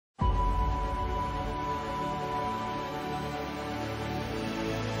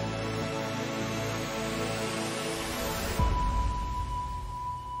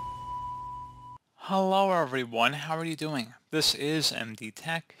Hello everyone, how are you doing? This is MD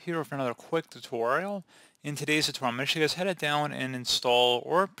Tech here with another quick tutorial. In today's tutorial, I'm going to show you guys how to down and install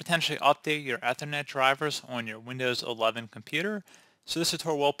or potentially update your Ethernet drivers on your Windows 11 computer. So this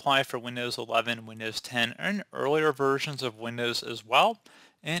tutorial will apply for Windows 11, Windows 10, and earlier versions of Windows as well.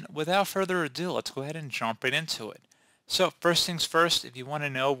 And without further ado, let's go ahead and jump right into it. So first things first, if you want to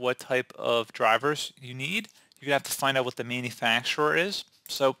know what type of drivers you need, you have to find out what the manufacturer is.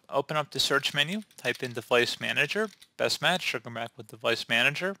 So open up the search menu, type in device manager, best match, should come back with device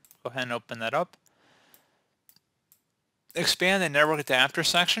manager. Go ahead and open that up. Expand the network adapter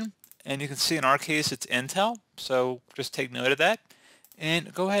section, and you can see in our case it's Intel, so just take note of that.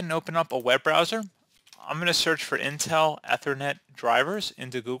 And go ahead and open up a web browser. I'm going to search for Intel Ethernet drivers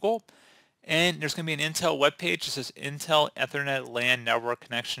into Google, and there's going to be an Intel web page that says Intel Ethernet LAN Network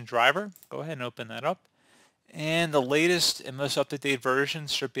Connection Driver. Go ahead and open that up. And the latest and most up-to-date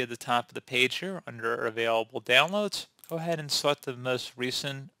versions should be at the top of the page here under available downloads. Go ahead and select the most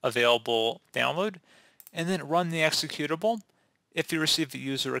recent available download and then run the executable. If you receive a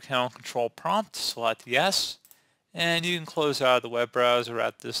user account control prompt, select yes, and you can close out of the web browser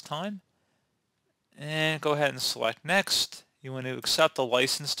at this time. And go ahead and select next. You want to accept the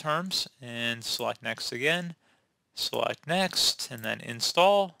license terms and select next again. Select next and then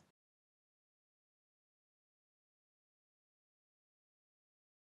install.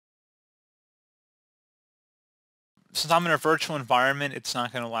 Since I'm in a virtual environment, it's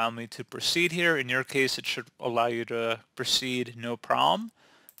not going to allow me to proceed here. In your case, it should allow you to proceed no problem.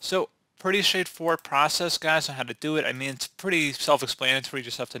 So pretty straightforward process, guys, on how to do it. I mean, it's pretty self-explanatory. You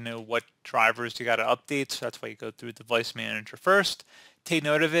just have to know what drivers you got to update. So that's why you go through Device Manager first. Take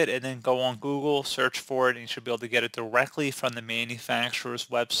note of it and then go on Google, search for it, and you should be able to get it directly from the manufacturer's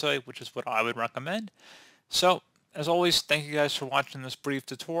website, which is what I would recommend. So as always, thank you guys for watching this brief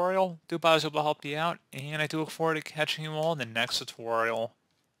tutorial. Do hope I was able to help you out, and I do look forward to catching you all in the next tutorial.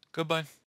 Goodbye.